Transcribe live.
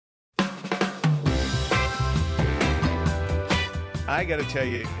I got to tell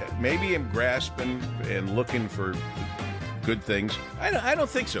you, maybe I'm grasping and looking for good things. I don't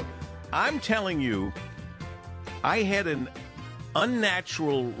think so. I'm telling you, I had an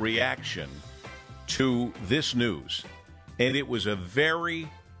unnatural reaction to this news, and it was a very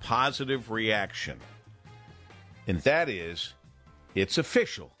positive reaction. And that is, it's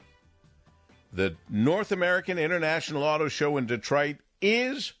official. The North American International Auto Show in Detroit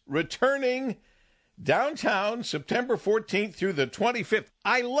is returning downtown September 14th through the 25th.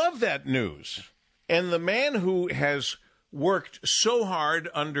 I love that news. And the man who has worked so hard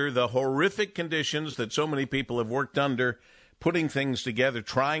under the horrific conditions that so many people have worked under, putting things together,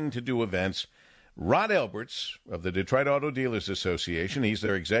 trying to do events, Rod Alberts of the Detroit Auto Dealers Association. He's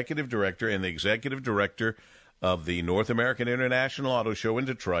their executive director, and the executive director of the North American International Auto Show in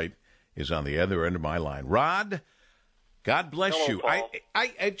Detroit is on the other end of my line. Rod, God bless Hello, you. Paul.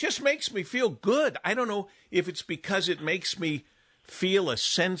 It just makes me feel good. I don't know if it's because it makes me feel a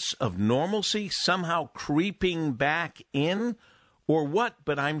sense of normalcy somehow creeping back in or what,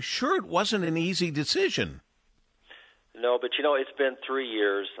 but I'm sure it wasn't an easy decision. No, but it's been 3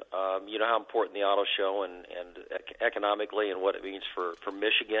 years. You know how important the auto show and economically and what it means for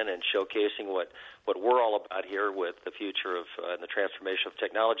Michigan and showcasing what we're all about here with the future of and the transformation of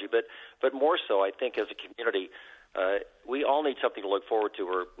technology. But more so, I think as a community, we all need something to look forward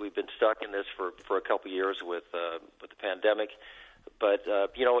to. We've been stuck in this for a couple of years with the pandemic. But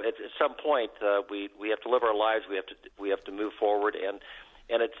at some point, we have to live our lives. We have to move forward, and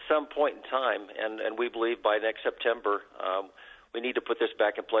at some point in time, and we believe by next September, we need to put this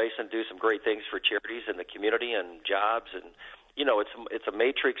back in place and do some great things for charities and the community and jobs, and it's a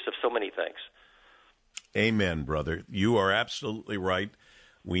matrix of so many things. Amen, brother. You are absolutely right.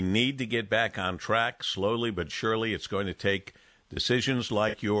 We need to get back on track slowly but surely. It's going to take decisions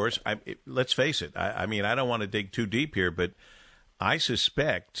like yours. Let's face it. I mean, I don't want to dig too deep here, but I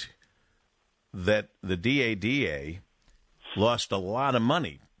suspect that the DADA lost a lot of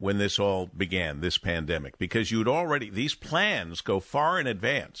money when this all began, this pandemic, because these plans go far in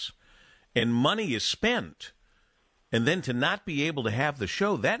advance, and money is spent. And then to not be able to have the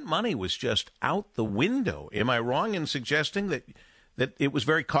show, that money was just out the window. Am I wrong in suggesting that it was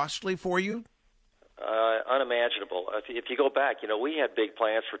very costly for you? Unimaginable. If you go back, we had big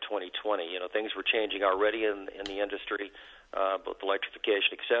plans for 2020. Things were changing already in the industry, both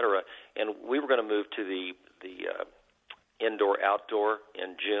electrification, et cetera. And we were going to move to the indoor-outdoor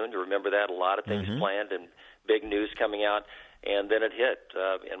in June. You remember that? A lot of things planned and big news coming out. And then it hit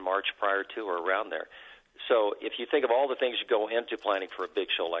in March prior to or around there. So if you think of all the things you go into planning for a big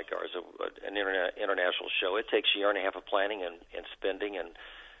show like ours, an international show, it takes a year and a half of planning and spending and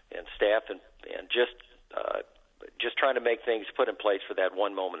staff and just trying to make things put in place for that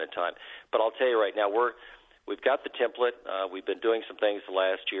one moment in time. But I'll tell you right now, we've got the template. We've been doing some things the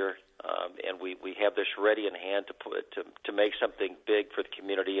last year, and we have this ready in hand to make something big for the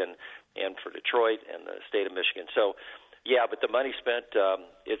community and for Detroit and the state of Michigan. So, yeah, but the money spent,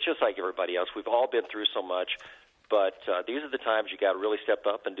 it's just like everybody else. We've all been through so much, but these are the times you got to really step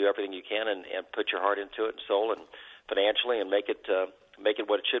up and do everything you can and put your heart into it and soul and financially and make it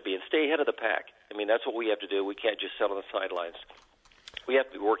what it should be and stay ahead of the pack. I mean, that's what we have to do. We can't just sit on the sidelines. We have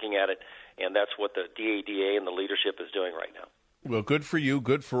to be working at it, and that's what the DADA and the leadership is doing right now. Well, good for you.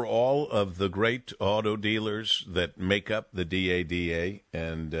 Good for all of the great auto dealers that make up the DADA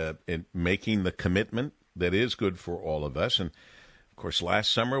and making the commitment that is good for all of us. And, of course,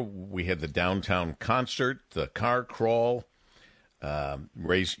 last summer we had the downtown concert, the car crawl.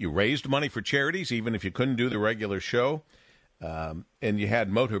 You raised money for charities, even if you couldn't do the regular show. And you had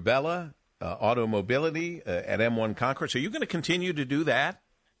Motorbella, Auto Mobility at M1 Concourse. Are you going to continue to do that?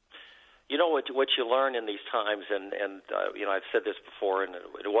 You know what you learn in these times, and I've said this before, and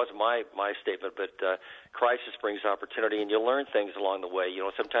it wasn't my statement, but crisis brings opportunity, and you learn things along the way.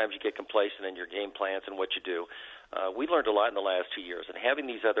 Sometimes you get complacent in your game plans and what you do. We learned a lot in the last 2 years, and having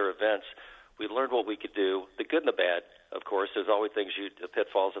these other events, we learned what we could do, the good and the bad. Of course, there's always the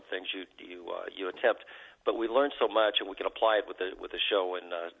pitfalls of things you attempt, but we learned so much, and we can apply it with the show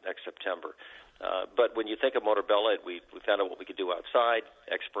in next September. But when you think of Motorbella, we found out what we could do outside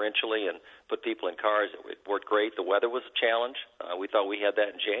experientially and put people in cars. It worked great. The weather was a challenge. We thought we had that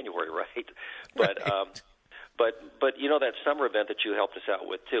in January, right? But that summer event that you helped us out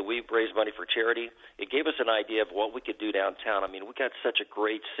with too, we raised money for charity. It gave us an idea of what we could do downtown. I mean, we got such a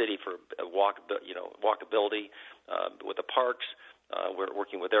great city for walkability with the parks. We're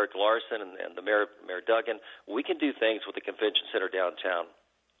working with Eric Larson and the Mayor Duggan. We can do things with the convention center downtown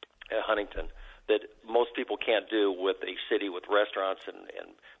at Huntington that most people can't do with a city with restaurants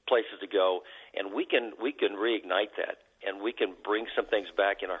and places to go, and we can reignite that, and we can bring some things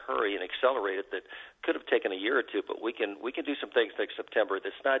back in a hurry and accelerate it that could have taken a year or two, but we can do some things next September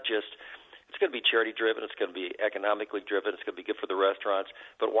that's not just, it's going to be charity driven, it's going to be economically driven, it's going to be good for the restaurants,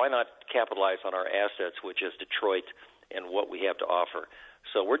 but why not capitalize on our assets, which is Detroit and what we have to offer.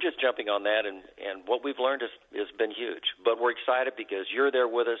 So we're just jumping on that, and what we've learned has been huge. But we're excited because you're there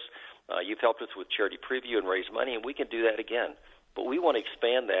with us. You've helped us with Charity Preview and raise money, and we can do that again. But we want to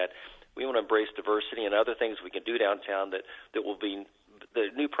expand that. We want to embrace diversity and other things we can do downtown that will be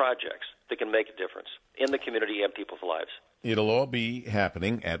the new projects that can make a difference in the community and people's lives. It'll all be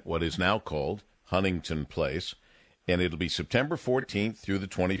happening at what is now called Huntington Place, and it'll be September 14th through the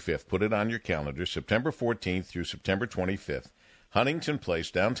 25th. Put it on your calendar, September 14th through September 25th. Huntington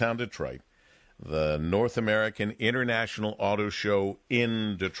Place, downtown Detroit, the North American International Auto Show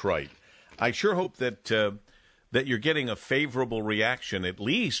in Detroit. I sure hope that you're getting a favorable reaction, at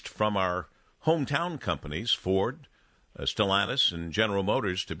least from our hometown companies, Ford, Stellantis, and General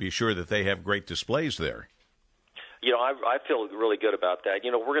Motors, to be sure that they have great displays there. You know, I feel really good about that.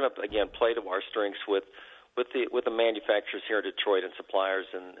 You know, we're going to, again, play to our strengths with the manufacturers here in Detroit and suppliers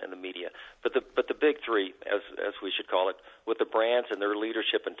and the media. But the big three, as we should call it, with the brands and their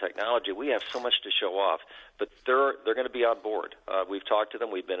leadership and technology, we have so much to show off. But they're going to be on board. We've talked to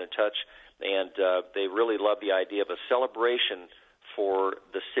them. We've been in touch, and they really love the idea of a celebration for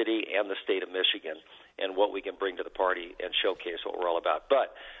the city and the state of Michigan and what we can bring to the party and showcase what we're all about.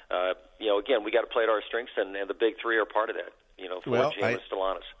 But, you know, again, we got to play to our strengths, and the big three are part of that. You know, Ford, GM, and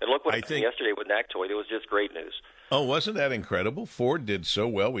Stellantis. And look what happened yesterday with NACTOY. It was just great news. Oh, wasn't that incredible? Ford did so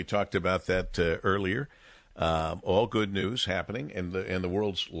well. We talked about that earlier. All good news happening. And the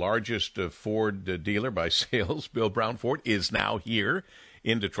world's largest Ford dealer by sales, Bill Brown Ford, is now here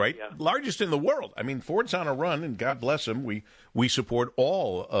in Detroit. Yeah. Largest in the world. I mean, Ford's on a run, and God bless them. We support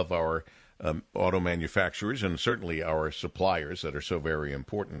all of our auto manufacturers and certainly our suppliers that are so very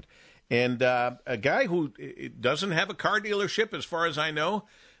important. And a guy who doesn't have a car dealership, as far as I know,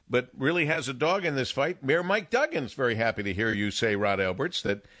 but really has a dog in this fight, Mayor Mike Duggan's very happy to hear you say, Rod Alberts,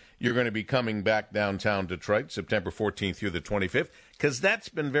 that you're going to be coming back downtown Detroit September 14th through the 25th, because that's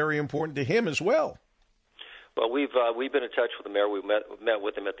been very important to him as well. Well, we've been in touch with the mayor. We met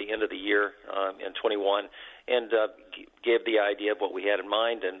with him at the end of the year in 21 and gave the idea of what we had in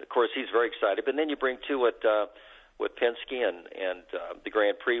mind. And, of course, he's very excited. But then you bring to it with Penske and the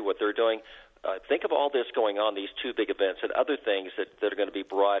Grand Prix, what they're doing. Think of all this going on, these two big events, and other things that are going to be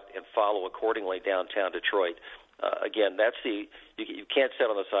brought and follow accordingly downtown Detroit. Again, that's you can't sit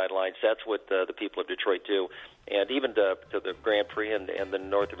on the sidelines. That's what the people of Detroit do. And even to the Grand Prix and the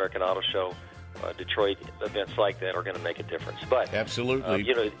North American Auto Show, Detroit events like that are going to make a difference. But absolutely,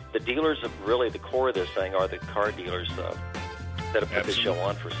 you know, the dealers, really the core of this thing are the car dealers that have put this show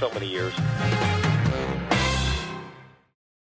on for so many years.